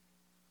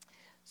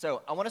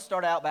So I want to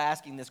start out by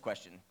asking this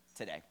question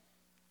today.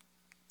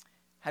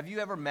 Have you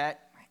ever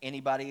met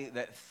anybody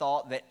that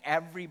thought that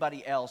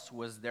everybody else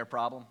was their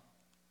problem?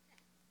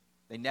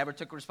 They never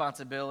took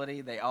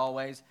responsibility. They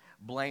always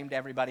blamed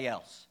everybody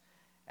else.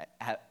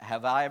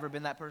 Have I ever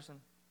been that person?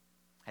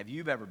 Have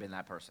you ever been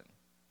that person?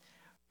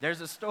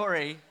 There's a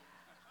story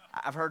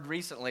I've heard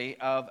recently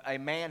of a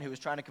man who was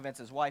trying to convince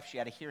his wife she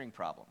had a hearing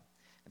problem.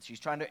 And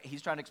he's trying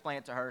to explain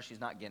it to her. She's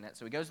not getting it.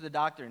 So he goes to the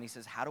doctor and he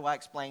says, how do I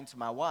explain to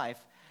my wife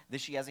that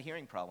she has a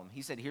hearing problem?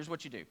 He said, here's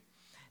what you do.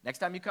 Next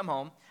time you come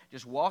home,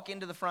 just walk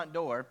into the front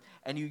door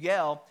and you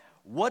yell,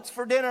 "What's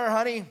for dinner,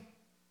 honey?"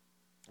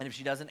 And if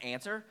she doesn't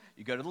answer,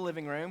 you go to the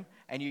living room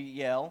and you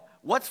yell,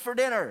 "What's for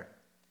dinner?"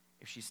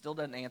 If she still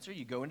doesn't answer,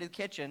 you go into the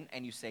kitchen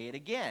and you say it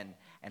again.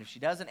 And if she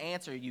doesn't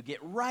answer, you get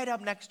right up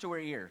next to her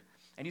ear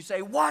and you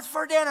say, "What's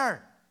for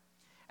dinner?"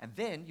 And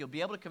then you'll be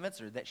able to convince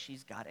her that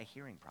she's got a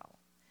hearing problem.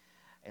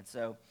 And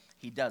so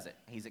he does it.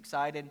 He's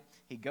excited.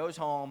 He goes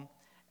home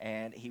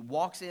and he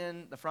walks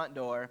in the front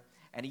door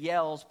and he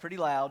yells pretty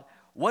loud,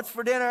 "What's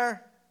for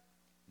dinner?"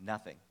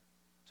 Nothing.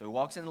 So he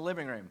walks in the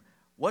living room.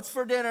 "What's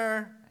for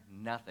dinner?"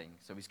 Nothing.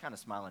 So he's kind of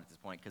smiling at this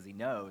point because he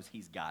knows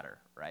he's got her,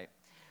 right?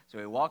 So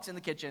he walks in the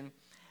kitchen.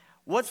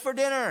 "What's for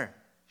dinner?"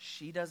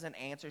 She doesn't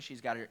answer.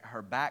 She's got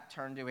her back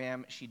turned to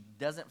him. She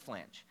doesn't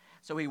flinch.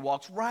 So he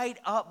walks right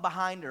up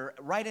behind her,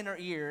 right in her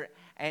ear,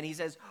 and he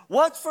says,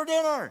 "What's for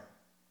dinner?"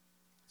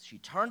 She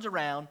turns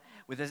around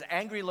with this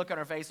angry look on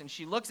her face, and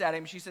she looks at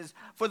him. She says,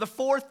 "For the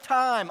fourth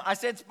time, I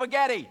said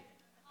spaghetti."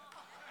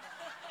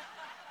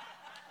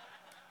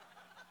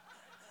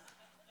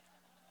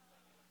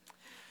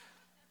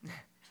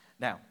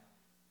 Now,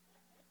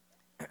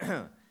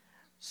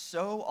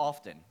 so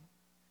often,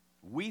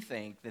 we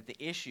think that the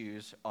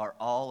issues are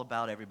all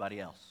about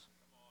everybody else.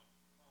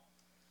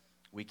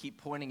 We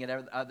keep pointing at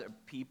other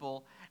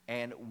people,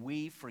 and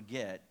we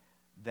forget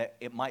that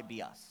it might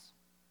be us.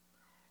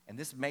 And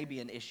this may be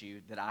an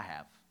issue that I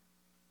have,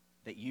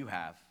 that you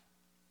have,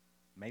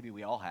 maybe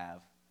we all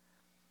have,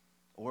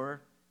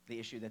 or the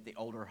issue that the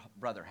older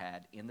brother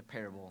had in the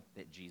parable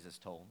that Jesus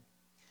told.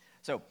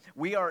 So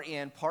we are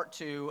in part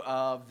 2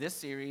 of this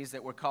series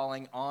that we're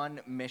calling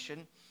On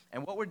Mission.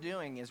 And what we're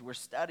doing is we're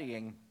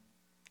studying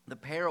the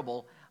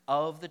parable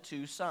of the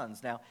two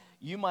sons. Now,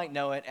 you might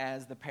know it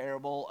as the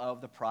parable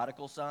of the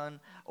prodigal son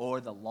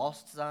or the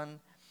lost son.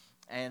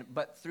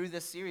 But through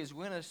this series,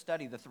 we're going to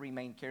study the three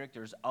main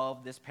characters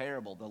of this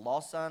parable: the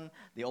lost son,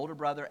 the older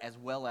brother, as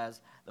well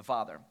as the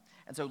father.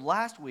 And so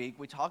last week,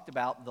 we talked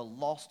about the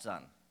lost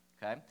son.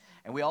 Okay?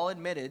 And we all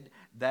admitted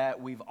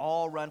that we've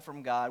all run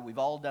from God. We've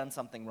all done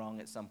something wrong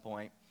at some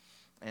point.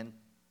 And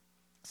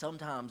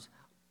sometimes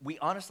we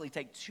honestly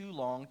take too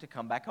long to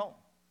come back home.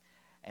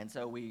 And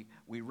so we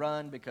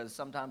run because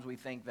sometimes we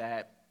think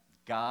that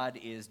God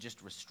is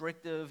just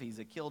restrictive. He's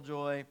a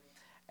killjoy.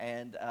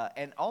 And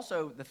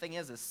also the thing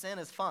is sin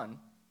is fun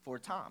for a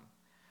time.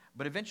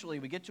 But eventually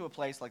we get to a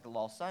place like the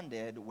lost son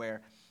did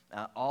where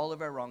all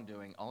of our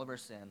wrongdoing, all of our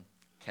sin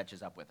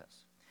catches up with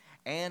us.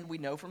 And we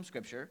know from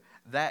Scripture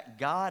that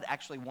God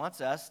actually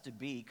wants us to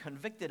be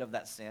convicted of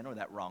that sin or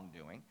that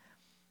wrongdoing,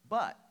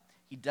 but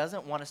He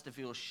doesn't want us to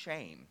feel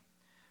shame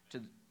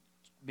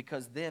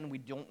because then we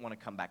don't want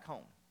to come back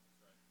home.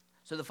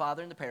 So the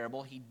father in the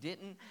parable, he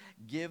didn't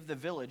give the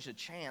village a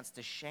chance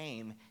to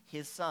shame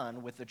his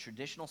son with the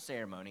traditional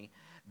ceremony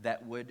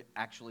that would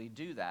actually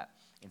do that.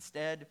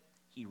 Instead,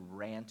 he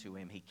ran to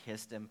him, he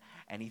kissed him,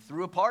 and he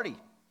threw a party.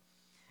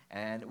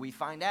 And we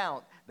find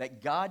out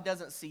that God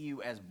doesn't see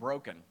you as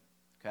broken.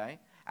 Okay?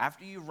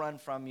 After you run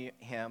from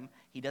him,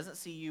 he doesn't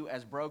see you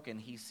as broken.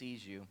 He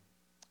sees you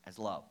as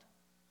loved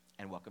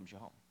and welcomes you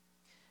home.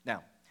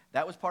 Now,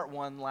 that was part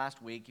 1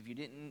 last week. If you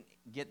didn't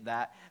get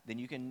that, then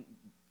you can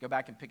go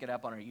back and pick it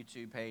up on our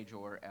YouTube page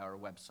or our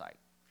website.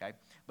 Okay?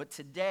 But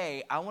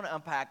today, I want to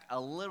unpack a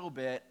little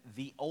bit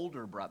the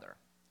older brother.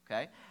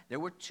 Okay?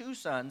 There were 2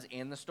 sons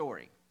in the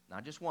story,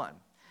 not just one.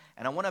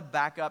 And I want to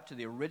back up to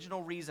the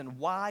original reason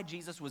why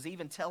Jesus was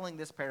even telling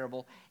this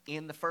parable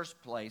in the first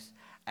place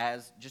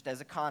as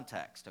a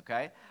context,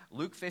 okay?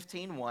 Luke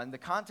 15:1, the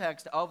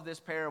context of this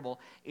parable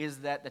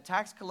is that the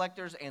tax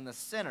collectors and the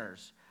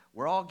sinners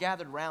were all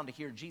gathered around to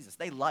hear Jesus.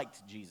 They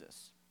liked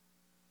Jesus.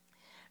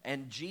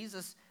 And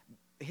Jesus,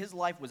 his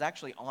life was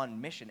actually on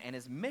mission, and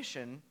his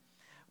mission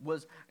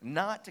was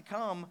not to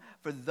come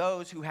for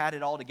those who had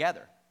it all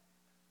together.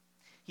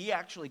 He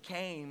actually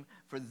came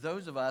for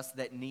those of us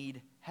that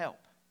need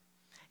help.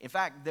 In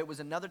fact, there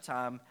was another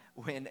time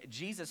when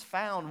Jesus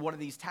found one of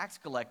these tax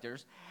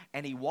collectors,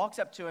 and he walks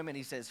up to him and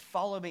he says,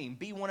 "Follow me,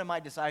 be one of my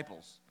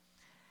disciples."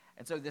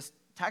 And so this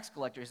tax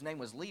collector, his name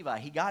was Levi,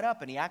 he got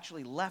up and he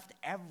actually left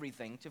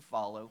everything to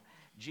follow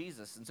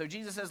Jesus. And so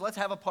Jesus says, "Let's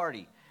have a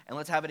party, and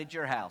let's have it at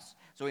your house."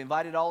 So he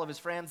invited all of his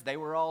friends. They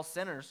were all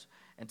sinners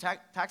and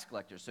tax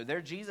collectors. So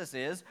there Jesus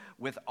is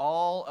with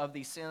all of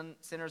these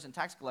sinners and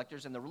tax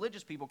collectors, and the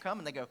religious people come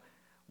and they go,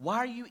 "Why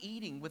are you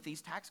eating with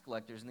these tax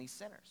collectors and these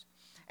sinners?"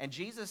 And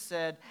Jesus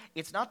said,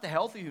 "It's not the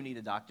healthy who need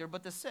a doctor,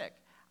 but the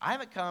sick. I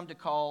haven't come to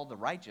call the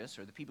righteous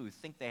or the people who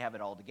think they have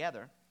it all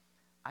together.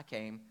 I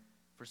came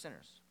for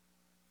sinners,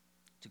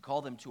 to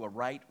call them to a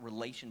right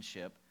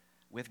relationship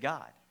with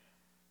God,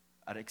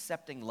 an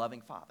accepting,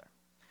 loving Father.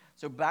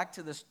 So back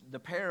to the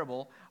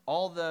parable,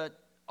 all the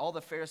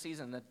Pharisees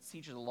and the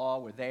teachers of the law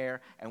were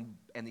there,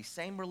 and these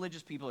same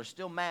religious people are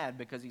still mad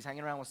because he's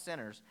hanging around with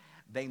sinners.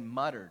 They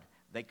muttered,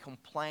 they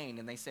complained,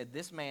 and they said,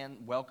 this man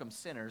welcomes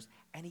sinners,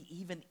 and he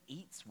even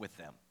eats with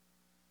them.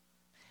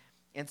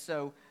 And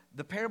so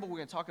the parable we're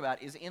going to talk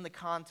about is in the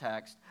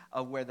context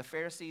of where the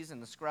Pharisees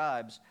and the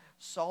scribes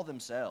saw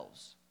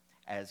themselves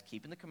as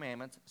keeping the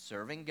commandments,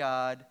 serving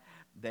God.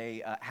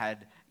 They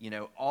had,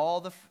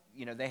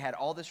 they had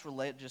all this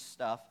religious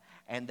stuff,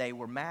 and they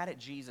were mad at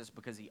Jesus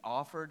because he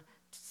offered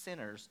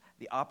sinners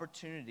the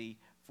opportunity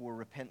for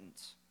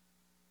repentance,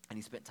 and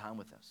he spent time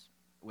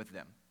with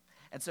them.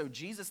 And so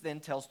Jesus then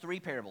tells three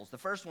parables. The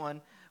first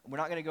one, we're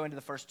not going to go into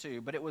the first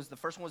two, but the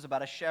first one was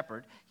about a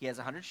shepherd. He has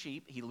 100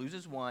 sheep. He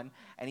loses one,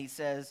 and he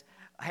says,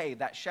 hey,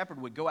 that shepherd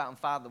would go out and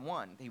find the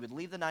one. He would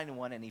leave the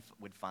 91, and he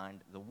would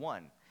find the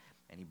one,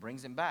 and he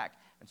brings him back.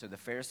 And so the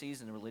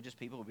Pharisees and the religious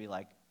people would be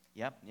like,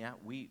 yeah,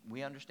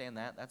 we understand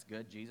that. That's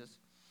good, Jesus.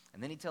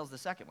 And then he tells the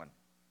second one,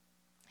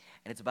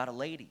 and it's about a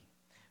lady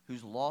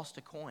who's lost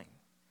a coin.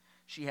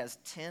 She has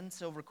 10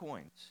 silver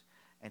coins,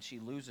 and she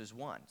loses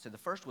one. So the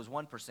first was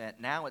 1%.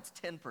 Now it's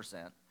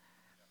 10%.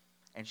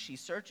 And she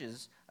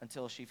searches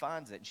until she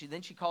finds it.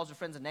 Then she calls her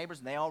friends and neighbors,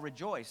 and they all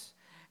rejoice.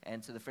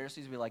 And so the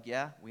Pharisees will be like,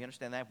 yeah, we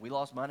understand that. If we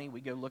lost money,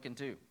 we go looking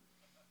too.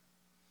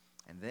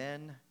 And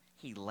then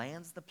he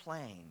lands the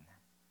plane.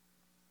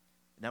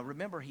 Now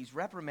remember, he's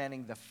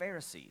reprimanding the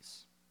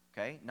Pharisees,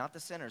 okay? Not the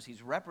sinners.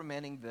 He's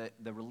reprimanding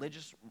the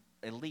religious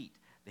elite,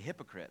 the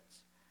hypocrites.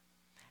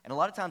 And a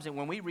lot of times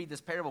when we read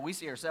this parable, we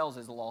see ourselves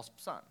as a lost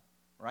son,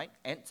 right?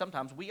 And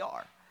sometimes we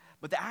are.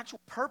 But the actual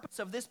purpose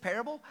of this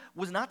parable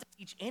was not to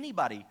teach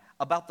anybody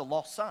about the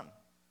lost son.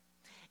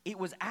 It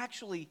was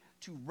actually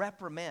to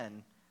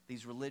reprimand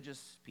these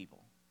religious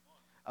people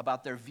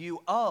about their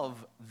view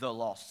of the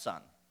lost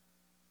son.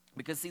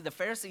 Because, see, the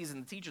Pharisees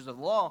and the teachers of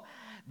the law,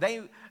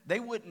 they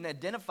wouldn't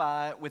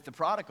identify with the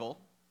prodigal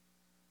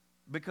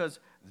because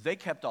they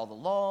kept all the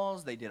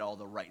laws, they did all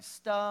the right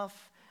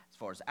stuff as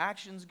far as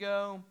actions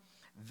go.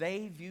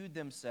 They viewed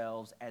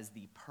themselves as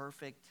the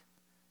perfect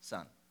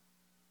son.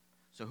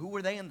 So who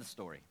were they in the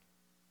story?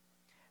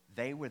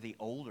 They were the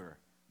older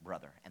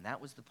brother, and that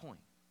was the point.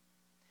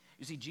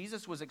 You see,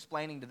 Jesus was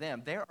explaining to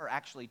them there are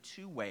actually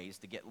two ways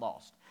to get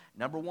lost.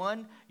 Number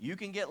one, you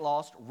can get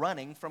lost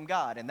running from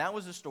God, and that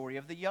was the story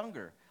of the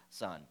younger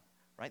son,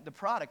 right? The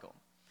prodigal.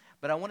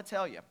 But I want to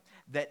tell you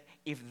that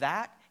if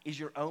that is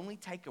your only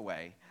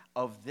takeaway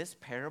of this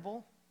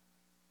parable,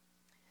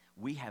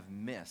 we have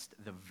missed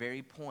the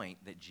very point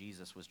that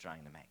Jesus was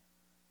trying to make.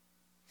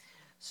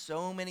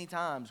 So many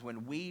times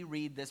when we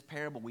read this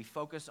parable, we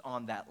focus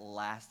on that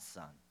last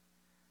son.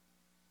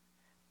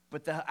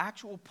 But the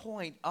actual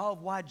point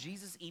of why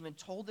Jesus even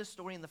told this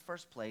story in the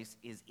first place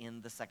is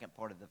in the second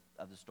part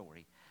of the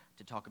story,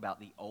 to talk about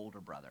the older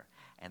brother.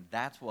 And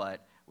that's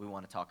what we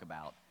want to talk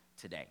about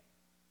today.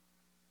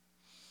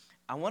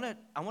 I want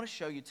to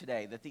show you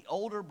today that the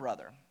older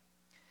brother,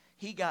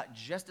 he got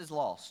just as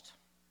lost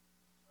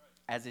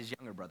as his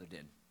younger brother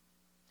did.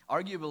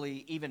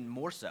 Arguably even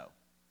more so.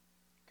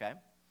 Okay?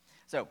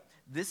 So,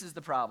 this is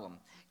the problem,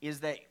 is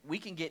that we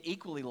can get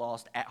equally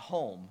lost at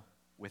home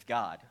with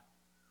God.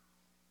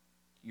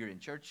 You're in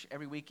church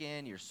every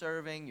weekend, you're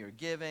serving, you're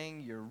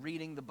giving, you're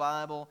reading the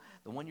Bible,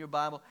 the one-year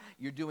Bible.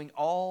 You're doing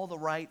all the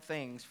right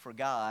things for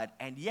God,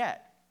 and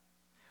yet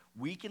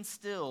we can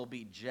still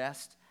be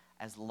just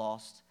as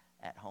lost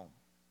at home.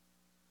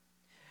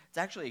 It's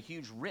actually a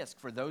huge risk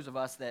for those of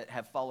us that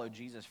have followed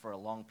Jesus for a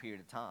long period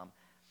of time.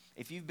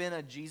 If you've been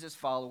a Jesus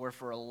follower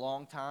for a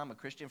long time, a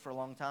Christian for a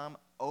long time,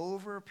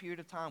 over a period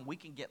of time, we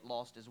can get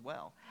lost as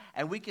well.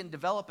 And we can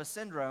develop a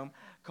syndrome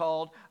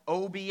called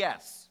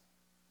OBS.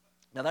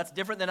 Now, that's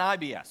different than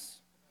IBS,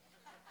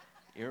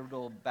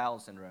 irritable bowel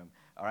syndrome.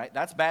 All right,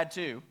 that's bad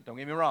too. Don't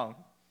get me wrong.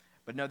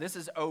 But no, this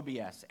is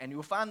OBS. And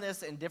you'll find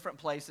this in different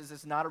places.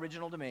 It's not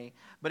original to me,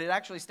 but it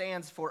actually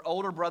stands for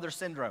older brother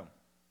syndrome.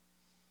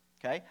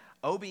 Okay?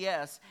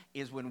 OBS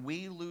is when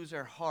we lose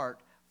our heart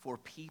for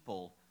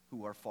people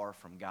who are far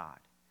from God.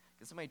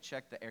 Can somebody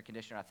check the air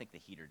conditioner? I think the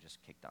heater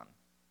just kicked on.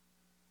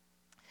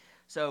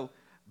 So,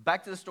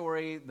 back to the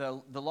story.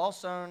 The lost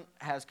son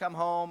has come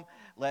home.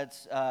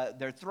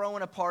 They're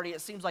throwing a party.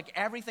 It seems like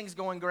everything's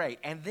going great.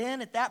 And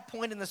then at that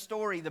point in the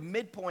story, the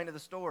midpoint of the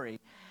story,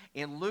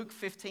 in Luke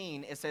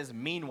 15, it says,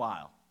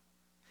 meanwhile.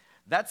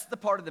 That's the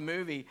part of the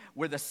movie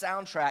where the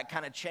soundtrack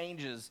kind of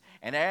changes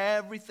and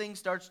everything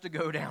starts to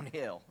go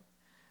downhill.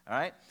 All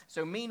right?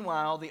 So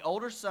meanwhile, the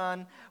older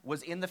son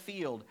was in the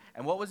field.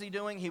 And what was he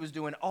doing? He was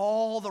doing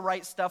all the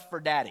right stuff for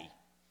daddy.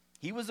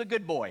 He was a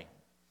good boy.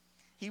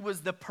 He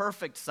was the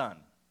perfect son.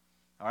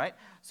 All right?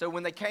 So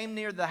when they came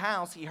near the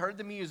house, he heard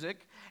the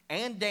music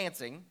and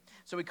dancing.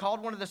 So he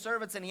called one of the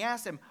servants and he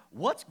asked him,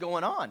 what's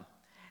going on?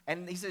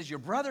 And he says, your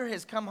brother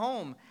has come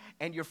home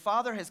and your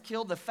father has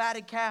killed the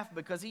fatted calf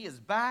because he is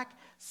back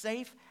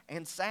safe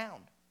and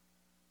sound.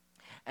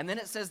 And then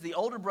it says the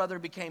older brother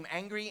became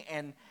angry,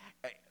 and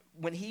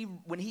when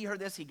he heard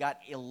this, he got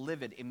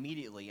livid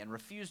immediately and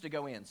refused to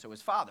go in. So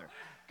his father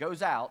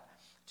goes out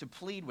to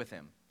plead with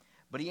him.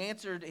 But he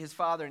answered his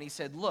father, and he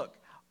said, look,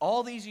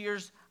 all these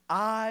years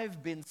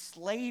I've been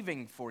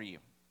slaving for you,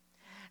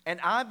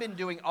 and I've been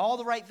doing all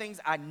the right things.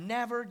 I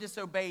never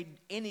disobeyed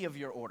any of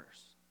your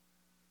orders.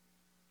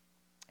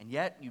 And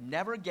yet you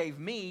never gave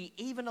me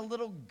even a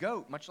little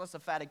goat, much less a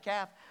fatted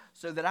calf,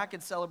 so that I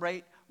could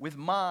celebrate with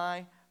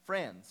my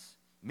friends.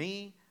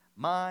 Me,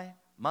 my,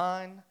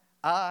 mine,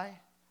 I.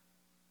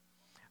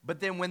 But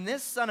then when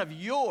this son of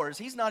yours,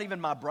 he's not even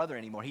my brother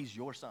anymore, he's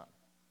your son,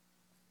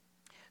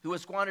 who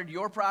has squandered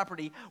your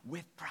property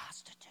with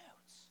prostitutes.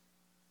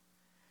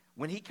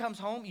 When he comes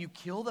home, you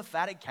kill the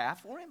fatted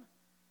calf for him?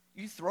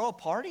 You throw a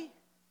party?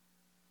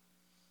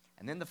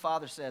 And then the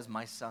father says,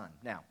 my son.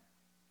 Now,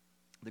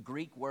 the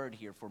Greek word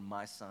here for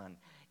my son,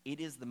 it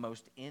is the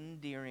most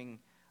endearing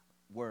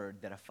word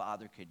that a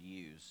father could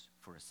use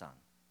for a son.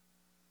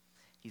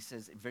 He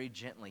says very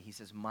gently, he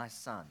says, my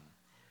son,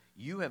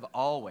 you have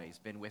always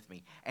been with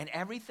me, and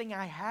everything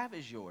I have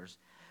is yours.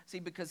 See,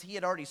 because he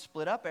had already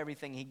split up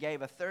everything. He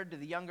gave a third to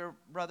the younger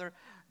brother,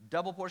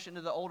 double portion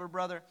to the older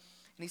brother.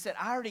 And he said,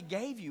 I already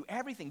gave you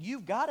everything.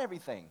 You've got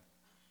everything,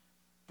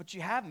 but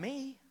you have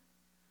me.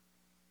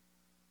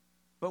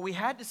 But we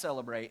had to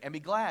celebrate and be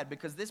glad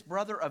because this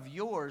brother of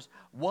yours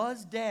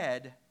was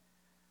dead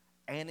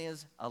and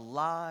is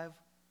alive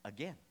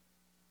again.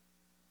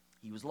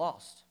 He was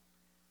lost,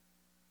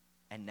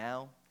 and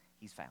now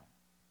he's found.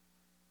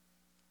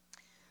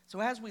 So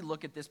as we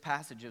look at this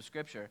passage of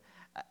Scripture,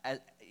 and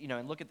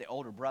look at the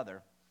older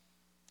brother,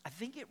 I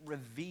think it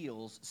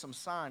reveals some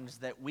signs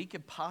that we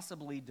could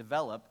possibly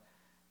develop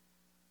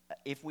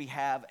if we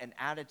have an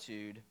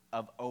attitude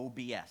of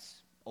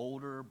OBS,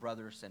 older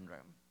brother syndrome.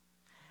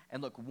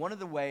 And look, one of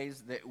the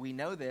ways that we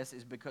know this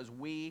is because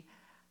we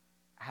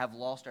have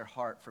lost our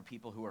heart for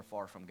people who are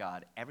far from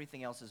God.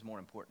 Everything else is more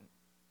important.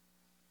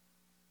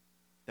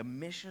 The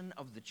mission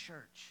of the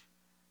church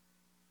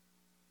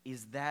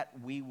is that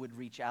we would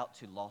reach out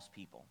to lost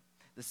people.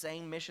 The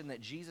same mission that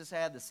Jesus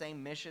had, the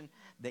same mission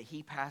that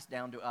he passed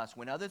down to us.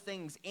 When other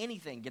things,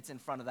 anything gets in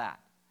front of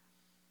that,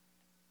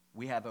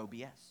 we have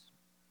OBS.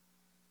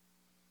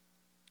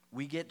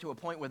 We get to a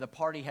point where the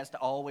party has to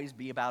always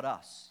be about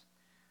us,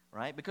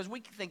 right? Because we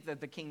think that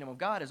the kingdom of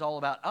God is all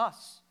about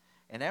us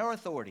and our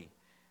authority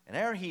and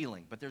our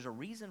healing. But there's a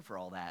reason for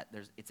all that.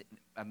 It's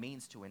a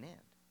means to an end.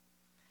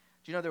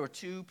 Do you know there were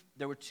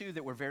two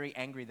that were very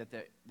angry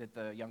that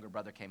the younger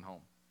brother came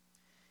home?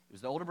 It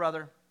was the older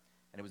brother,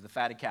 and it was the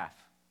fatted calf.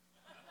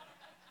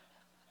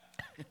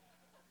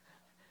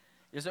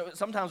 So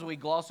sometimes we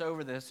gloss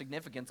over the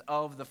significance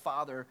of the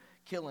father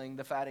killing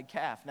the fatted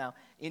calf. Now,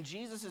 in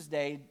Jesus'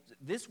 day,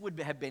 this would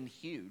have been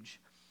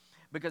huge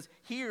because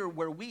here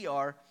where we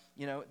are,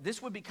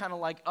 this would be kind of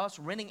like us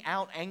renting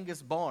out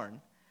Angus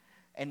Barn,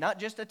 and not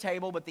just a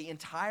table, but the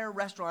entire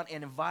restaurant,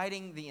 and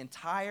inviting the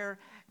entire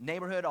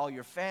neighborhood, all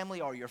your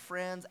family, all your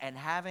friends, and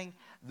having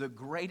the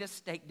greatest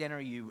steak dinner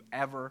you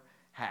ever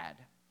had,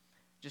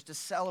 just to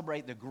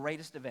celebrate the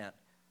greatest event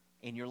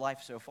in your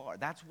life so far.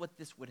 That's what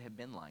this would have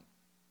been like.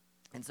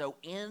 And so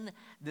in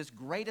this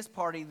greatest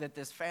party that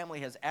this family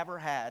has ever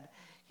had,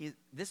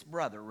 this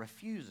brother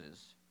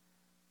refuses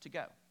to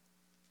go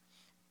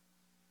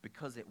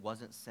because it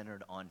wasn't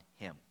centered on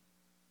him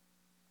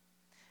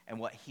and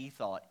what he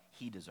thought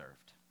he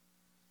deserved.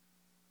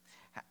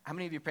 How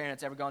many of your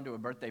parents ever gone to a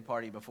birthday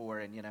party before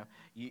and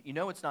you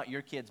know it's not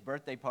your kid's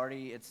birthday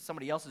party, it's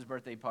somebody else's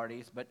birthday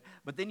parties, but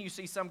then you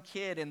see some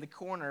kid in the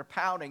corner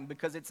pouting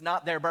because it's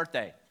not their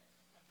birthday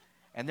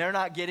and they're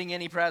not getting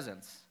any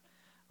presents,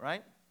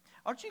 right?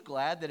 Aren't you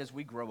glad that as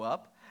we grow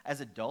up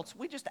as adults,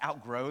 we just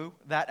outgrow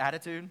that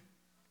attitude?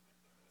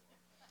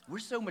 We're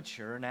so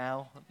mature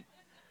now,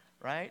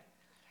 right?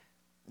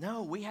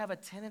 No, we have a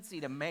tendency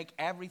to make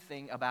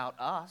everything about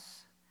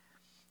us,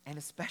 and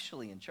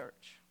especially in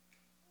church.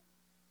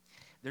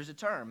 There's a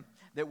term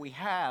that we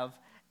have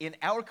in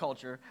our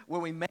culture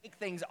where we make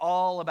things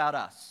all about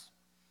us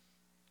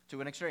to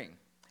an extreme.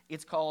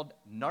 It's called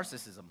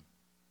narcissism.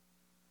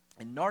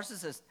 And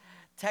narcissists,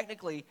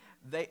 technically,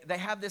 they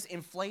have this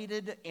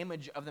inflated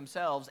image of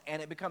themselves,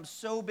 and it becomes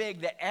so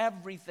big that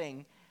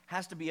everything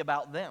has to be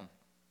about them.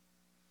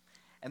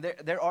 And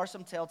there are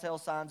some telltale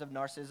signs of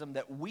narcissism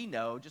that we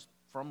know just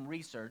from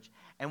research.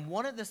 And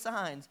one of the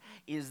signs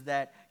is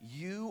that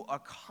you are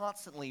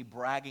constantly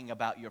bragging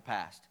about your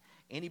past.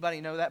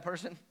 Anybody know that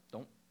person?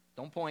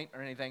 Don't point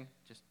or anything.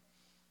 Just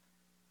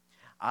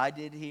I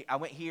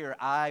went here.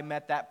 I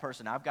met that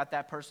person. I've got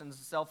that person's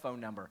cell phone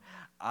number.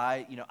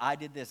 I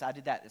did this. I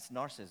did that. It's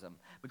narcissism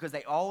because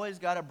they always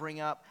got to bring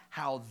up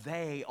how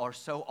they are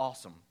so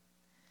awesome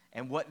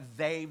and what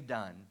they've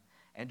done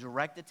and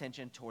direct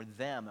attention toward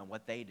them and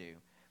what they do.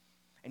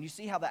 And you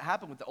see how that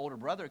happened with the older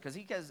brother because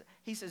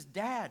he says,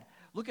 Dad,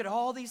 look at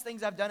all these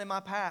things I've done in my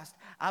past.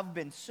 I've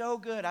been so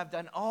good. I've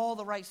done all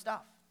the right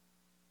stuff.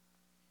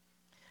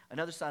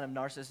 Another sign of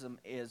narcissism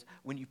is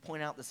when you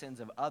point out the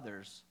sins of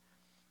others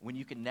when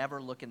you can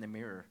never look in the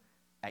mirror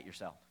at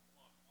yourself.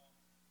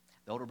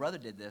 The older brother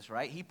did this,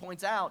 right? He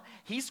points out,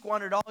 he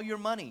squandered all your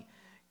money.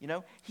 You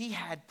know, he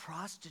had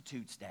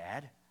prostitutes,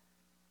 Dad.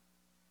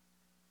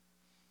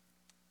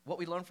 What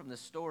we learn from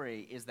this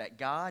story is that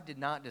God did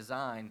not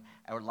design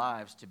our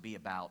lives to be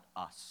about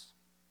us.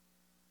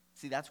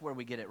 See, that's where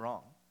we get it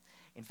wrong.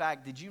 In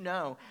fact, did you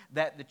know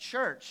that the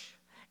church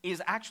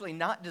is actually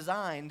not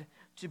designed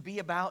to be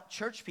about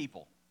church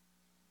people?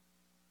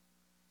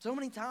 So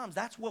many times,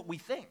 that's what we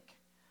think,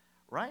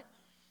 right?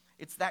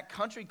 It's that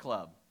country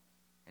club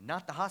and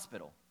not the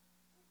hospital.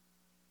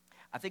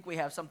 I think we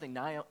have something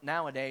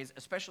nowadays,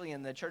 especially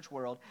in the church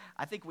world,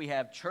 I think we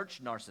have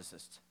church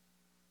narcissists.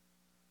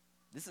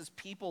 This is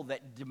people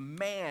that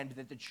demand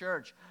that the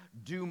church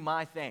do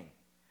my thing.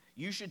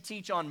 You should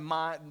teach on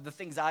the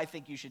things I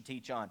think you should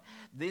teach on.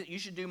 You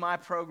should do my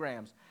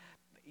programs.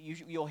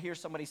 You'll hear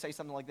somebody say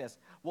something like this.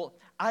 Well,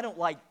 I don't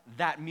like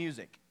that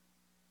music.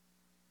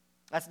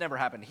 That's never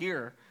happened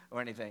here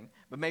or anything,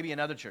 but maybe in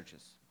other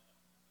churches.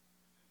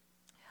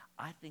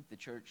 I think the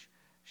church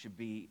should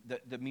be,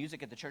 the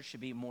music at the church should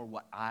be more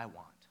what I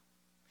want.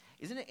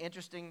 Isn't it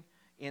interesting?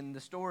 In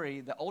the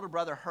story, the older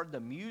brother heard the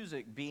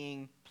music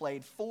being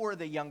played for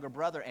the younger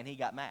brother, and he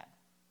got mad.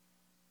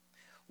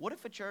 What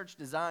if a church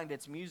designed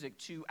its music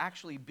to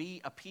actually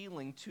be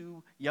appealing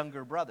to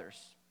younger brothers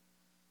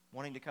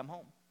wanting to come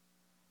home?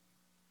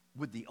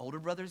 Would the older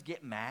brothers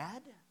get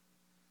mad?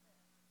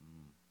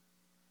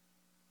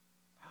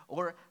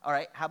 Or, all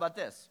right, how about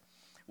this?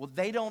 Well,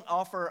 they don't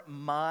offer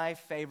my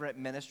favorite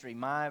ministry,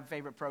 my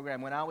favorite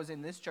program. When I was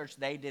in this church,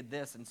 they did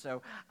this, and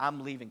so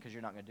I'm leaving because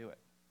you're not going to do it.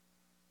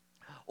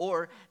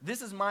 Or,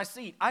 this is my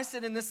seat. I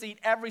sit in this seat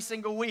every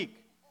single week.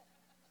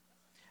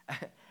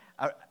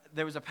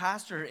 There was a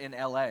pastor in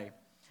L.A.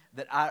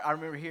 that I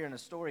remember hearing a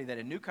story that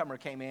a newcomer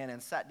came in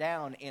and sat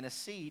down in a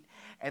seat,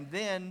 and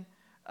then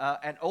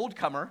an old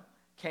comer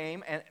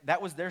came, and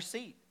that was their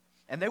seat.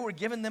 And they were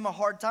giving them a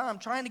hard time,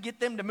 trying to get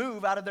them to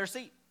move out of their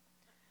seat.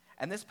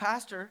 And this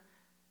pastor,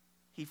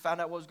 he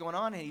found out what was going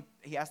on, and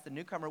he asked the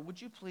newcomer,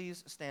 would you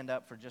please stand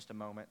up for just a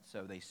moment?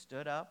 So they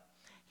stood up.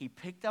 He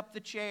picked up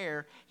the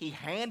chair, he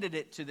handed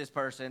it to this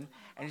person,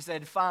 and he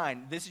said,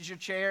 fine, this is your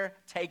chair,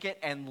 take it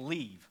and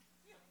leave.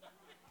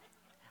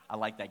 I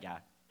like that guy.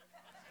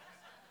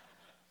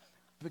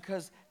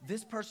 Because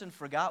this person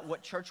forgot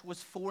what church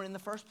was for in the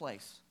first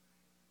place.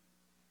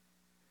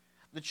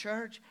 The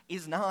church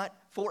is not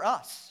for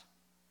us.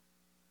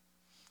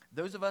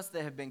 Those of us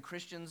that have been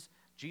Christians,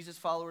 Jesus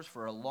followers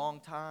for a long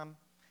time,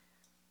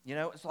 you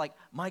know, it's like,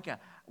 Micah,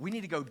 we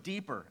need to go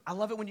deeper. I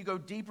love it when you go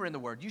deeper in the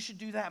Word. You should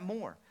do that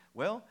more.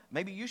 Well,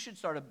 maybe you should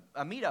start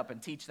a meetup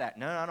and teach that.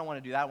 No, I don't want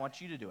to do that. I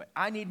want you to do it.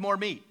 I need more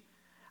meat.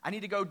 I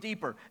need to go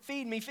deeper.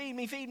 Feed me, feed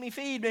me, feed me,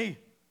 feed me.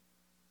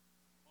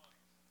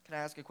 Can I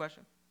ask a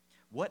question?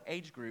 What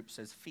age group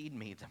says feed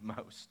me the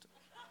most?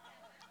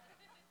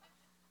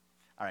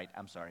 All right,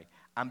 I'm sorry.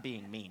 I'm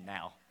being mean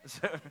now.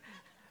 So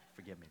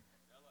forgive me.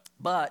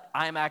 But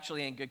I'm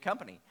actually in good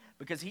company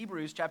because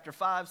Hebrews chapter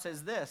 5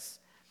 says this.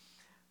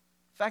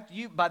 In fact,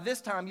 by this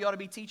time, you ought to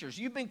be teachers.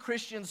 You've been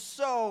Christians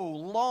so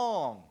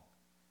long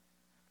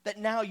that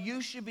now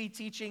you should be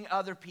teaching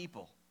other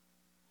people.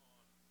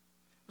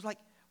 It was like,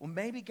 well,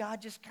 maybe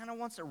God just kind of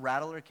wants to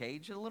rattle her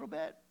cage a little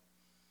bit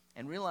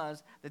and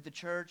realize that the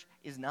church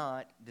is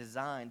not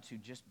designed to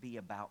just be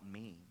about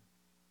me.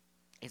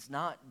 It's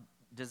not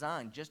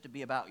designed just to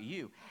be about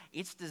you.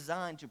 It's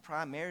designed to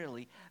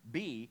primarily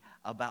be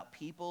about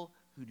people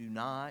who do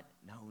not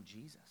know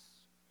Jesus.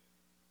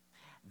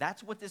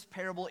 That's what this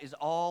parable is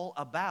all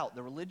about.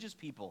 The religious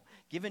people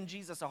giving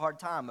Jesus a hard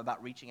time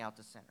about reaching out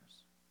to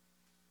sinners.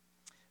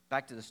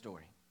 Back to the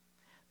story.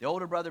 The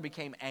older brother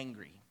became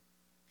angry.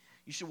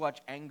 You should watch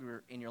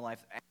anger in your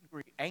life.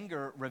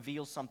 Anger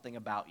reveals something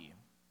about you.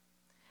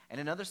 And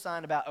another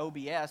sign about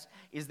OBS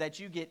is that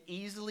you get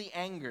easily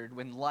angered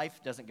when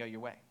life doesn't go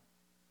your way.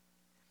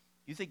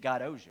 You think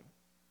God owes you.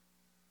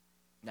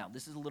 Now,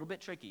 this is a little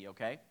bit tricky,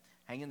 okay?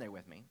 Hang in there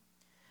with me.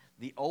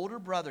 The older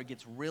brother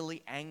gets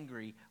really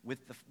angry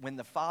when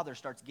the father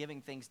starts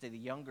giving things to the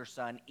younger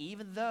son,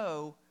 even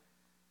though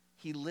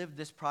he lived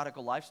this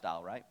prodigal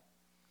lifestyle, right?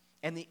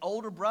 And the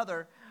older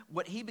brother,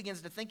 what he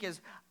begins to think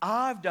is,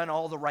 I've done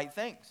all the right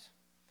things.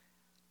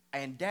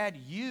 And Dad,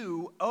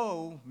 you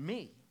owe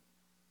me.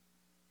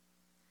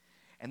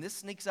 And this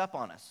sneaks up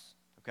on us,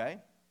 okay?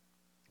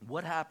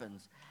 What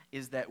happens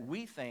is that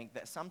we think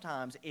that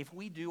sometimes if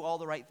we do all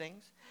the right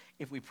things,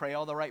 if we pray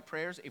all the right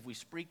prayers, if we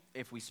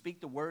speak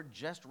the word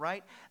just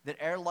right,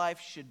 that our life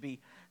should be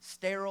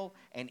sterile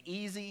and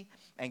easy,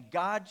 and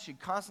God should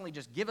constantly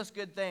just give us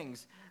good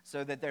things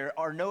so that there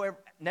are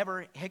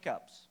never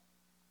hiccups.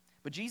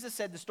 But Jesus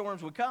said the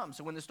storms would come.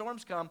 So when the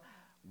storms come,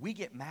 we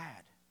get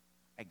mad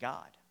at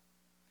God.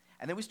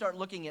 And then we start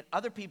looking at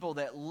other people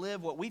that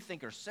live what we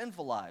think are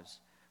sinful lives,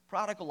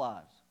 prodigal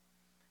lives.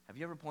 Have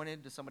you ever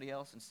pointed to somebody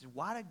else and said,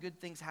 why do good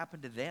things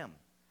happen to them?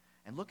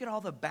 And look at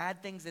all the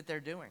bad things that they're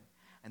doing.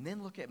 And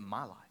then look at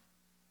my life.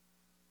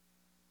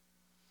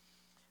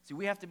 See,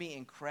 we have to be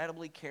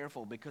incredibly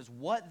careful because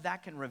what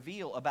that can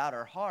reveal about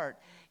our heart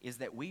is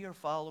that we are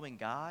following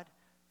God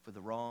for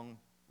the wrong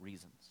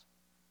reasons.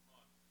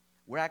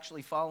 We're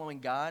actually following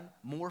God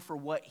more for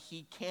what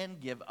he can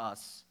give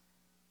us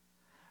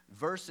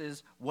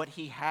versus what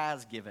he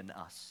has given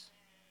us.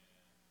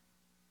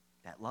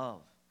 That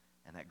love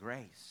and that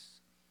grace,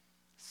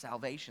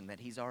 salvation that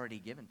he's already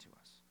given to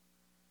us.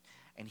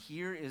 And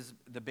here is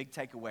the big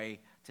takeaway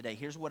today.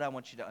 Here's what I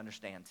want you to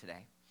understand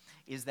today,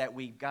 is that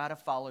we've got to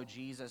follow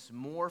Jesus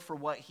more for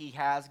what he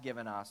has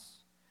given us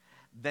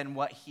than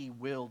what he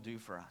will do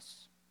for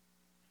us.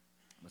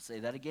 I'm going to say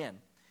that again.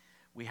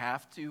 We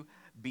have to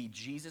be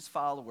Jesus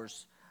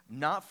followers,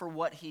 not for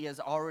what he has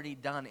already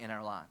done in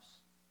our lives,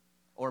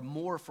 or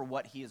more for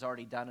what he has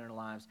already done in our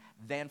lives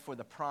than for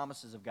the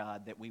promises of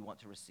God that we want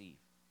to receive.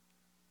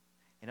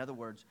 In other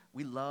words,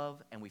 we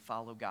love and we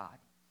follow God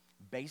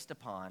based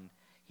upon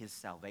his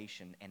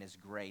salvation and his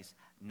grace,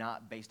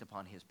 not based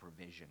upon his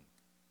provision.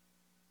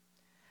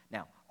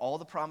 Now, all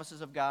the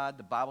promises of God,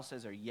 the Bible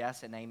says, are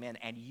yes and amen,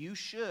 and you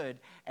should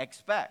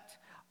expect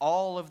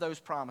all of those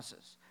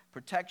promises: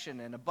 protection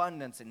and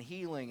abundance and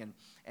healing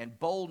and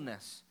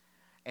boldness,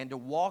 and to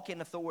walk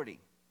in authority.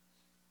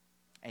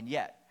 And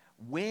yet,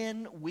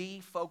 when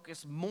we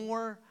focus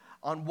more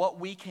on what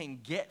we can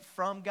get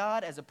from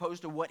God as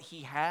opposed to what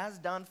he has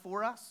done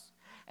for us,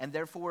 and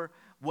therefore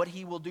what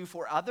he will do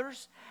for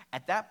others,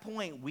 at that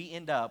point we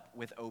end up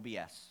with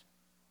OBS,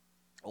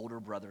 older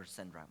brother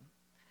syndrome,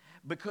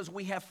 because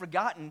we have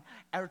forgotten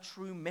our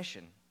true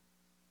mission.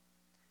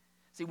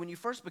 See, when you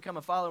first become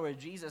a follower of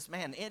Jesus,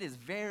 man, it is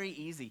very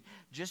easy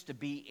just to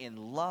be in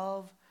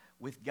love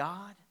with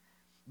God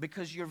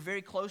because you're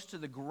very close to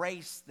the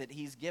grace that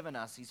he's given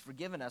us. He's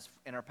forgiven us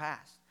in our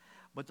past.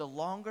 But the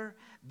longer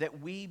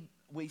that we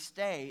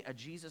stay a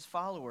Jesus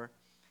follower,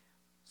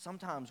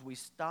 sometimes we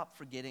stop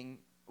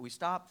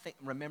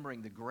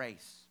remembering the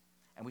grace,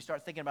 and we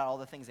start thinking about all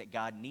the things that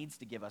God needs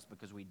to give us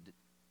because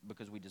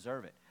we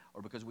deserve it,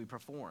 or because we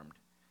performed.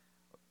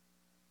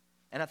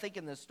 And I think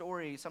in the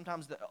story,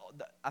 sometimes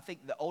I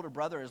think the older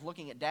brother is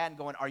looking at dad and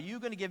going, "Are you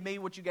going to give me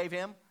what you gave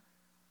him?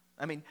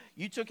 I mean,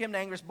 you took him to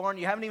Angus Barn.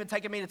 You haven't even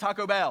taken me to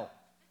Taco Bell."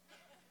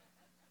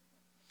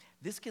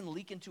 This can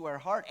leak into our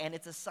heart, and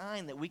it's a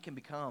sign that we can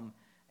become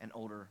an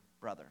older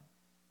brother.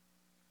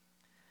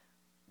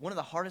 One of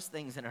the hardest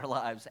things in our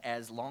lives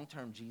as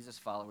long-term Jesus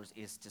followers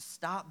is to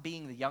stop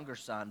being the younger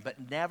son,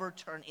 but never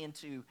turn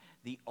into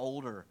the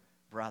older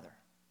brother.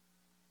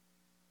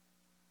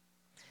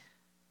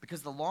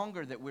 Because the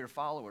longer that we're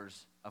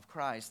followers of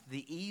Christ,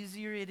 the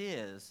easier it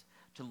is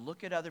to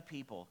look at other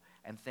people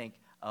and think,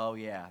 "Oh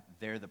yeah,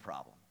 they're the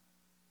problem."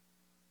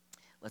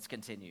 Let's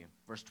continue.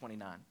 Verse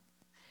 29.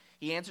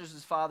 He answers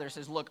his father,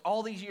 says, "Look,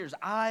 all these years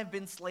I've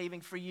been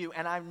slaving for you,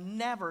 and I've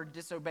never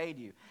disobeyed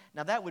you."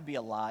 Now, that would be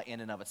a lie in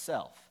and of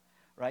itself,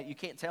 right? You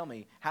can't tell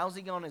me, how's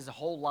he gone his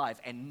whole life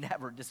and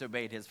never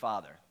disobeyed his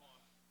father,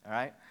 all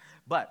right?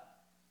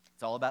 But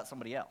it's all about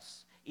somebody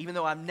else. Even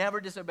though I've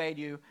never disobeyed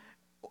you,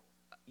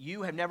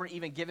 you have never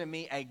even given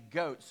me a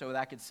goat so that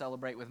I could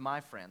celebrate with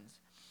my friends.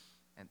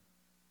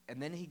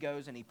 And then he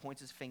goes and he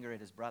points his finger at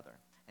his brother.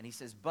 And he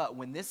says, "But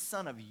when this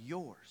son of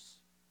yours,"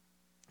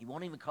 he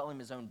won't even call him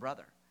his own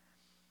brother.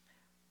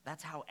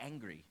 That's how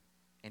angry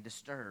and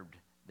disturbed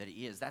that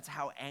he is. That's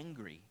how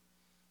angry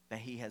that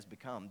he has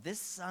become.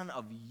 This son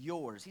of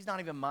yours, he's not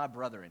even my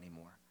brother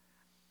anymore.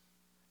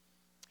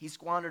 He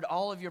squandered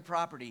all of your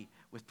property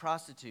with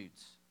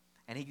prostitutes.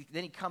 And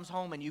then he comes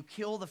home and you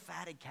kill the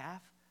fatted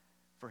calf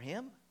for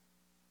him?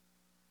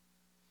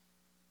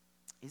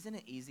 Isn't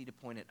it easy to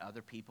point at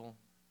other people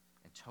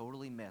and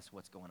totally miss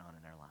what's going on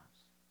in their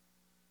lives?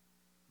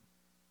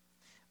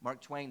 Mark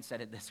Twain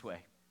said it this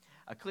way: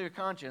 "A clear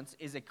conscience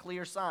is a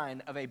clear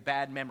sign of a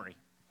bad memory."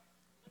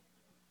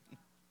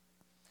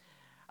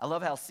 I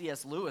love how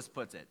C.S. Lewis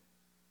puts it.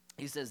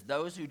 He says,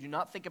 "Those who do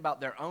not think about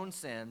their own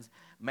sins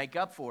make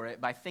up for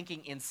it by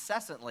thinking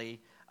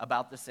incessantly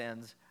about the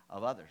sins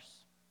of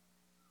others."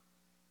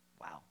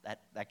 Wow,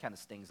 that kind of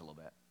stings a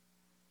little bit.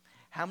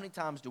 How many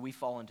times do we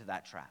fall into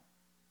that trap?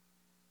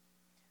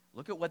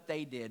 Look at what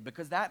they did,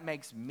 because that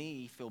makes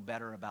me feel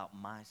better about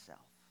myself.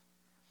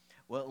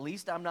 Well, at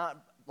least I'm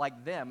not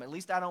like them. At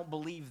least I don't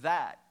believe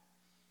that.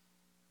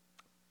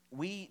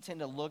 We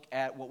tend to look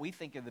at what we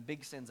think are the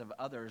big sins of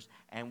others,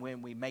 and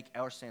when we make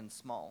our sins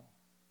small.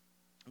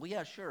 Well,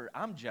 yeah, sure,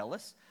 I'm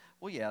jealous.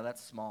 Well, yeah,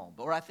 that's small.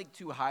 Or I think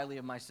too highly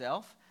of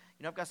myself.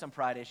 You know, I've got some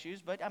pride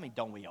issues, but I mean,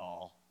 don't we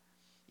all?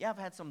 Yeah, I've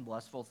had some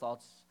lustful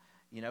thoughts,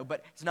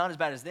 but it's not as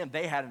bad as them.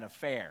 They had an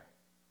affair.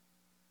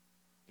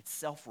 It's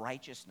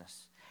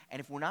self-righteousness. And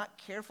if we're not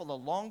careful, the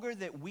longer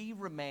that we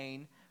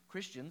remain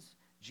Christians,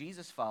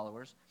 Jesus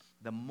followers,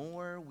 the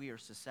more we are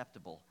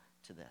susceptible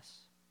to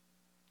this.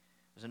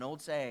 There's an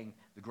old saying,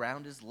 the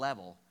ground is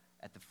level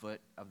at the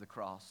foot of the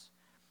cross.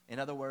 In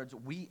other words,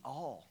 we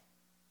all,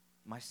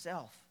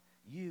 myself,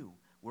 you,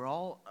 we're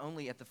all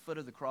only at the foot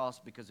of the cross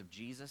because of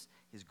Jesus,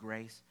 his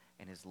grace,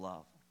 and his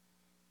love.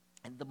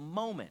 And the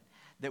moment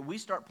that we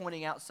start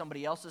pointing out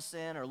somebody else's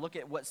sin or look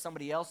at what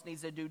somebody else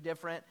needs to do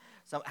different,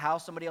 how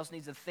somebody else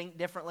needs to think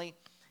differently,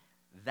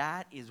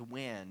 that is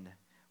when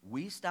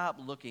we stop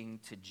looking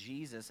to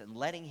Jesus and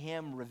letting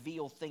him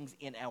reveal things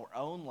in our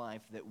own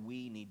life that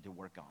we need to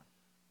work on.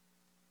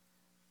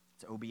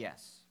 It's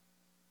OBS.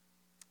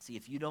 See,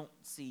 if you don't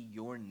see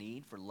your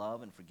need for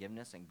love and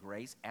forgiveness and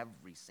grace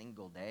every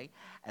single day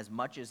as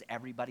much as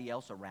everybody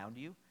else around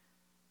you,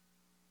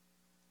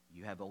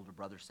 you have older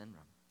brother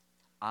syndrome.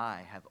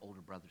 I have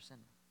older brother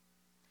syndrome.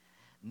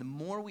 And the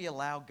more we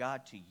allow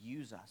God to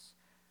use us,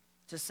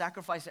 to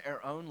sacrifice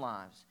our own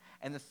lives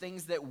and the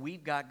things that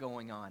we've got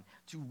going on,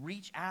 to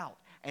reach out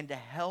and to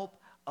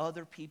help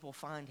other people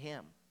find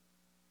him,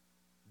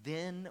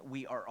 then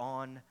we are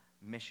on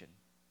mission.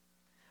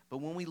 But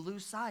when we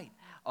lose sight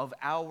of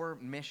our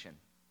mission,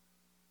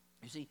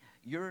 you see,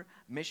 your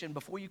mission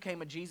before you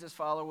became a Jesus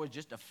follower was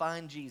just to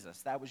find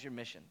Jesus. That was your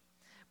mission.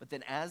 But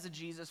then as a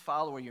Jesus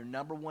follower, your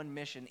number one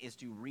mission is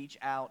to reach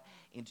out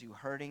into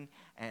hurting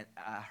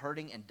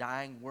and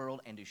dying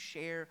world and to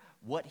share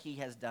what he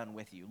has done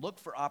with you. Look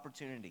for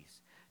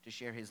opportunities to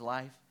share his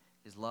life,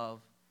 his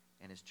love,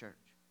 and his church.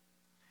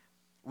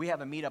 We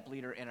have a meetup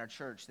leader in our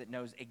church that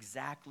knows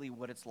exactly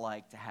what it's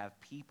like to have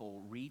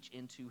people reach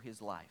into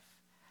his life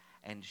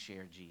and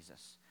share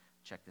Jesus.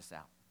 Check this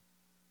out.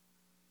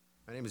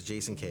 My name is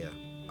Jason Kea.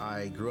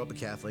 I grew up a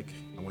Catholic.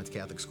 I went to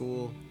Catholic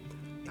school.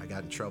 I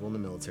got in trouble in the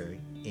military,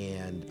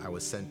 and I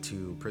was sent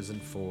to prison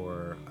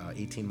for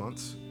 18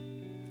 months.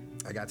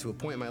 I got to a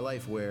point in my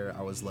life where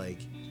I was like,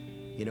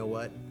 you know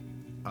what?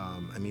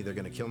 I'm either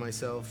going to kill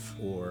myself,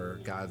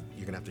 or God,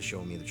 you're going to have to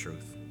show me the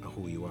truth of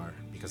who you are,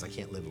 because I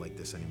can't live like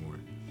this anymore.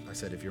 I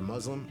said, if you're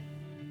Muslim,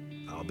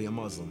 I'll be a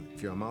Muslim.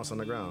 If you're a mouse on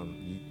the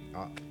ground,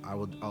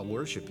 I'll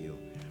worship you.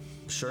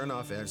 Sure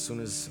enough, as soon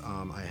as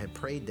I had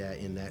prayed that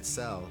in that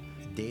cell,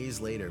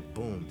 days later,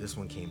 boom, this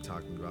one came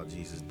talking about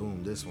Jesus.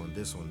 Boom, this one.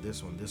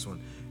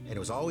 And it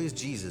was always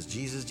Jesus,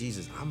 Jesus,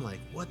 Jesus. I'm like,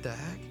 what the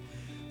heck?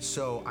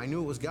 So I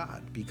knew it was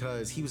God,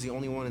 because he was the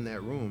only one in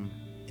that room,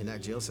 in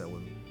that jail cell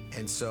with me.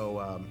 And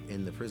so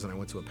in the prison, I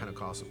went to a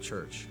Pentecostal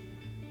church.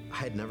 I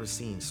had never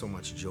seen so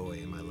much joy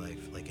in my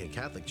life. Like in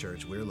Catholic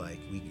church, we're like,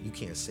 you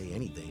can't say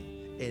anything.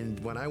 And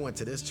when I went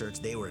to this church,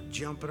 they were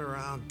jumping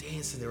around,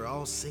 dancing. They were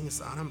all singing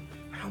songs.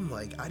 I'm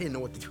like, I didn't know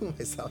what to do with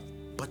myself.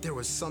 But there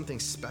was something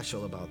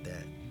special about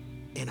that,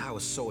 and I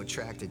was so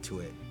attracted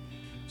to it.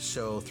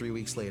 So 3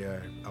 weeks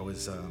later, I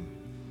was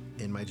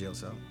in my jail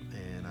cell,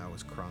 and I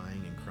was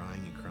crying and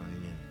crying and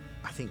crying. And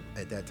I think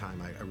at that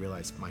time, I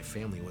realized my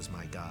family was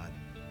my God,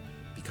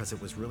 because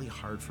it was really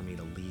hard for me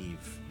to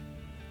leave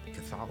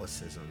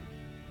Catholicism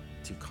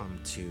to come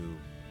to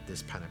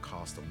this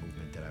Pentecostal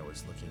movement that I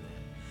was looking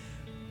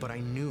at. But I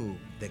knew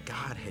that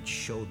God had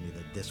showed me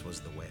that this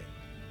was the way.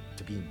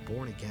 To be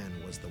born again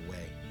was the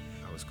way.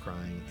 I was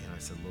crying, and I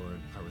said, Lord,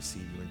 I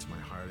receive you into my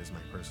heart as my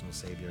personal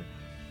Savior.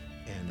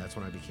 And that's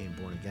when I became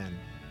born again.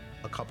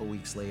 A couple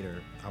weeks later,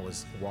 I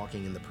was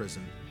walking in the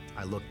prison.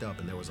 I looked up,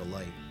 and there was a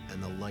light,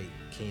 and the light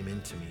came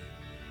into me.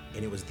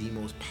 And it was the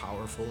most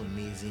powerful,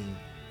 amazing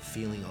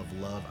feeling of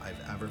love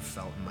I've ever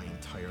felt in my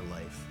entire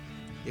life.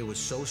 It was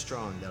so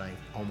strong that I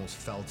almost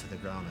fell to the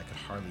ground. I could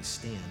hardly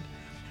stand.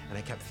 And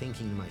I kept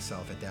thinking to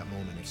myself at that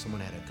moment, if someone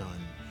had a gun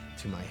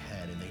to my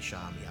head and they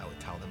shot me, I would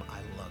tell them,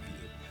 I love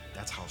you.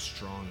 That's how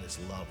strong this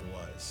love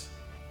was.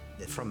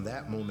 From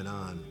that moment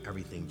on,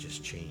 everything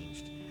just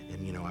changed.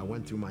 And you know, I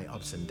went through my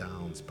ups and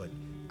downs, but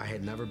I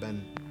had never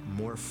been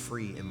more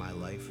free in my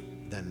life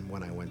than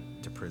when I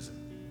went to prison.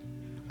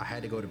 I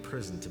had to go to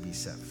prison to be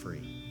set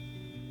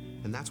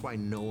free. And that's why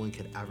no one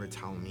could ever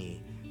tell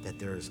me that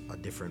there's a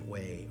different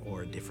way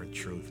or a different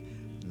truth.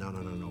 No.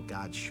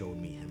 God showed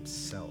me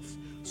himself.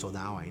 So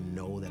now I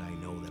know that I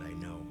know that I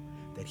know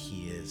that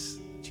he is,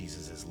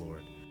 Jesus is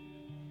Lord.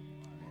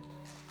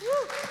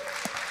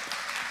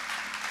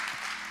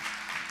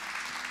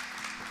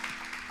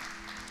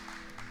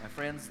 My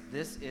friends,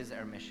 this is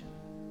our mission,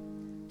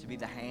 to be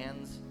the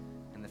hands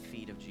and the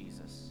feet of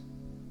Jesus,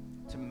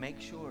 to make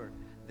sure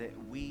that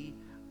we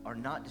are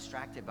not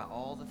distracted by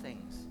all the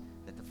things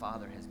that the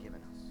Father has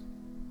given us.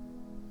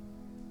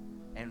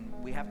 And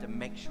we have to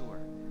make sure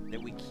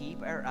that we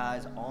keep our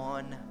eyes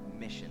on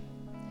mission,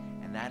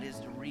 and that is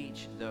to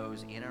reach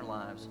those in our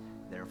lives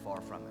that are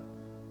far from him,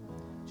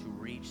 to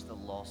reach the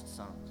lost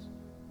sons.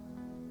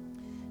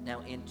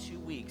 Now, in 2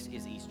 weeks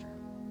is Easter.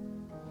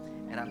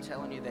 And I'm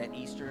telling you that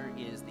Easter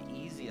is the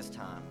easiest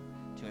time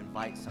to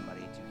invite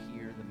somebody to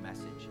hear the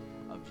message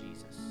of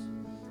Jesus.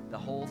 The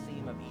whole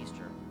theme of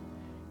Easter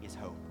is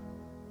hope.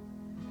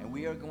 And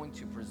we are going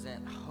to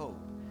present hope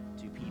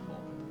to people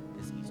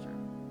this Easter.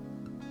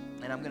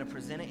 And I'm going to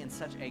present it in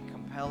such a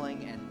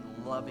compelling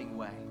and loving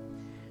way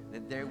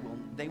that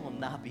they will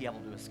not be able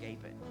to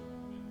escape it.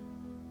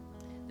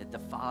 That the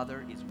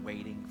Father is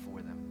waiting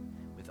for them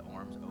with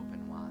arms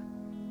open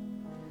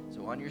wide.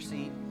 So on your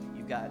seat,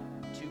 you've got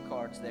 2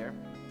 cards there,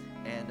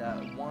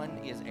 and one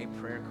is a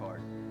prayer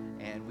card.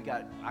 And we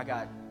got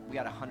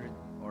 100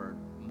 or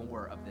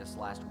more of this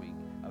last week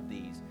of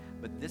these.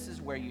 But this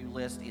is where you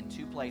list in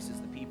 2 places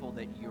the people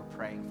that you're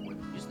praying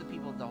for, just the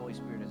people that the Holy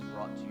Spirit has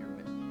brought to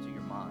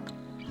your mind.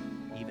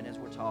 Even as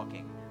we're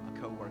talking, a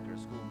coworker, a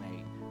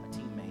schoolmate, a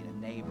teammate, a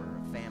neighbor,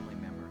 a family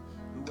member,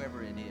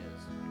 whoever it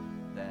is,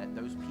 that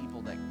those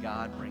people that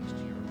God brings to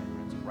your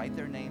remembrance, write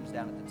their names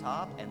down at the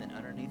top, and then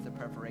underneath the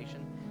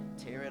preparation,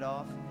 tear it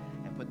off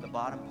put the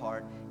bottom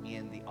part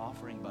in the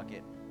offering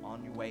bucket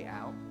on your way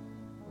out,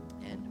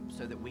 and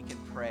so that we can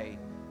pray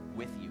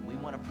with you. We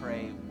want to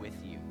pray with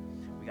you.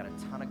 We got a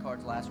ton of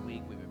cards last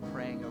week. We've been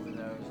praying over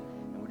those,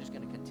 and we're just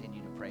going to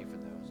continue to pray for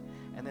those.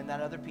 And then that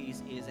other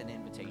piece is an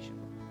invitation,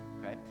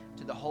 okay,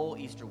 to the whole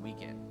Easter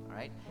weekend, all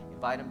right?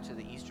 Invite them to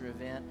the Easter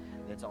event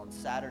that's on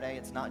Saturday.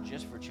 It's not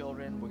just for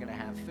children. We're going to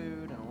have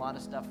food and a lot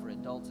of stuff for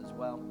adults as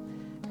well.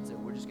 And so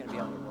we're just going to be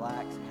able to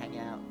relax, hang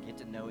out, get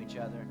to know each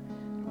other.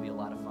 It'll be a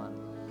lot of fun.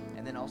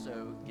 And then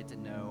also get to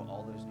know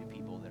all those new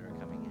people that are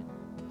coming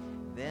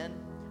in. Then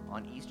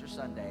on Easter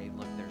Sunday,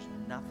 look, there's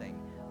nothing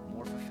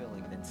more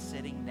fulfilling than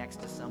sitting next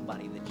to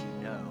somebody that you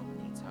know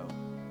needs hope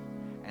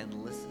and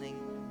listening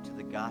to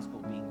the gospel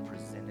being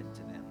presented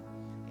to them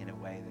in a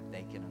way that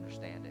they can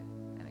understand it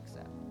and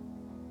accept.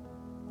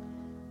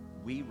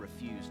 We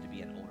refuse to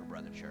be an older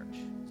brother church.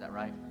 Is that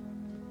right?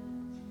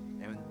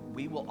 And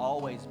we will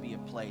always be a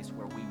place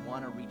where we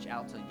want to reach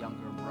out to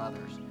younger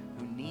brothers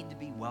who need to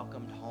be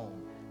welcomed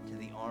home to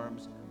the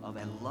arms of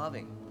a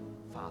loving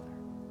Father.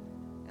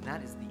 And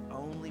that is the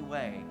only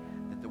way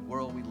that the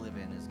world we live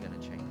in is going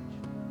to change.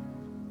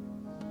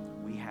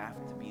 We have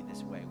to be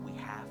this way. We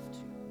have to.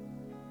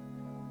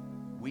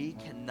 We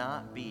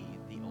cannot be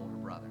the older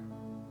brother.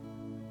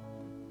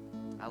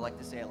 I like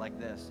to say it like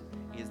this,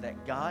 is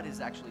that God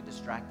is actually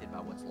distracted by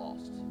what's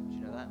lost. Did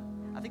you know that?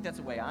 I think that's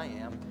the way I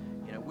am.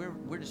 You know,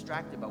 we're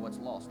distracted by what's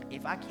lost.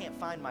 If I can't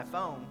find my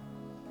phone,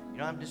 you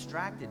know, I'm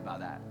distracted by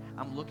that.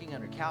 I'm looking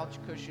under couch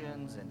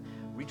cushions and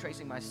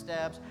retracing my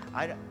steps.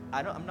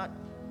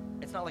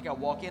 It's not like I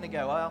walk in and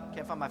go, well,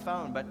 can't find my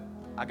phone, but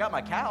I got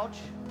my couch.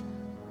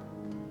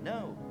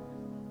 No,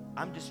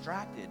 I'm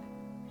distracted.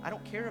 I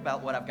don't care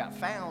about what I've got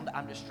found.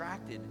 I'm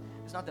distracted.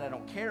 It's not that I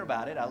don't care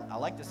about it. I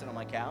like to sit on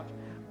my couch,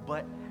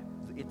 but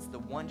it's the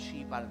one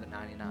sheep out of the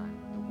 99,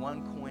 the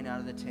one coin out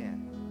of the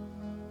 10,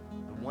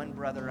 the one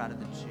brother out of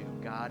the 2.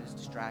 God is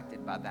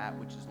distracted by that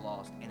which is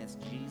lost, and it's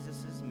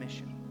Jesus'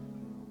 mission.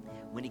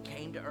 When he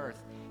came to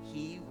earth,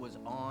 he was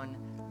on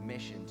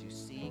mission to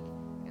seek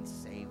and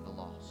save the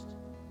lost.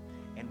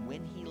 And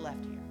when he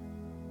left here,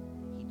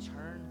 he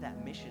turned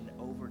that mission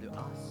over to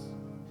us.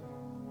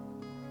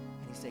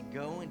 And he said,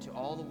 go into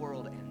all the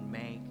world and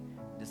make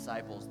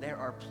disciples. There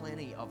are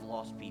plenty of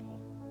lost people.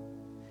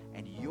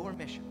 And your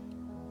mission,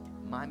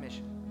 my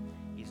mission,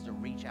 is to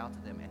reach out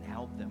to them and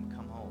help them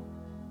come home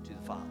to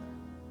the Father.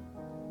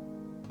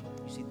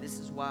 You see, this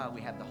is why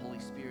we have the Holy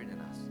Spirit in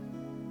us,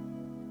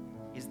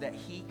 is that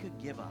he could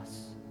give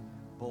us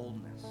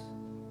boldness,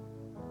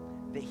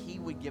 that he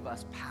would give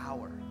us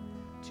power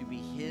to be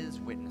his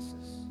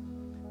witnesses,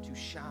 to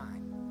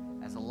shine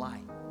as a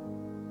light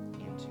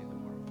into the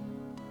world,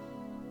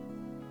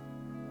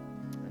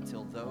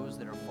 until those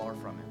that are far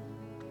from him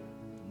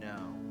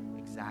know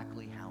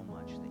exactly how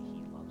much that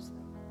he loves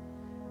them.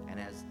 And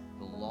as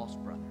the lost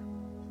brother,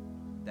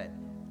 that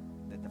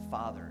the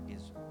Father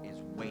is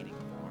waiting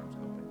with arms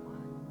open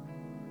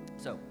wide.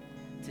 So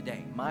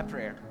today, my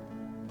prayer,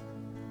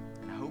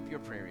 and I hope your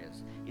prayer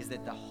is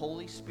that the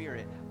Holy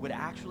Spirit would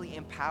actually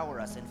empower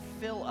us and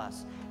fill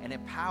us and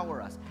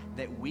empower us,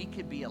 that we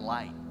could be a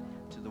light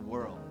to the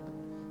world,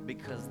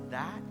 because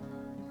that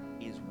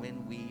is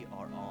when we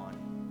are on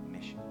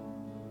mission.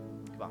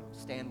 Come on,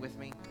 stand with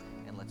me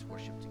and let's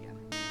worship together.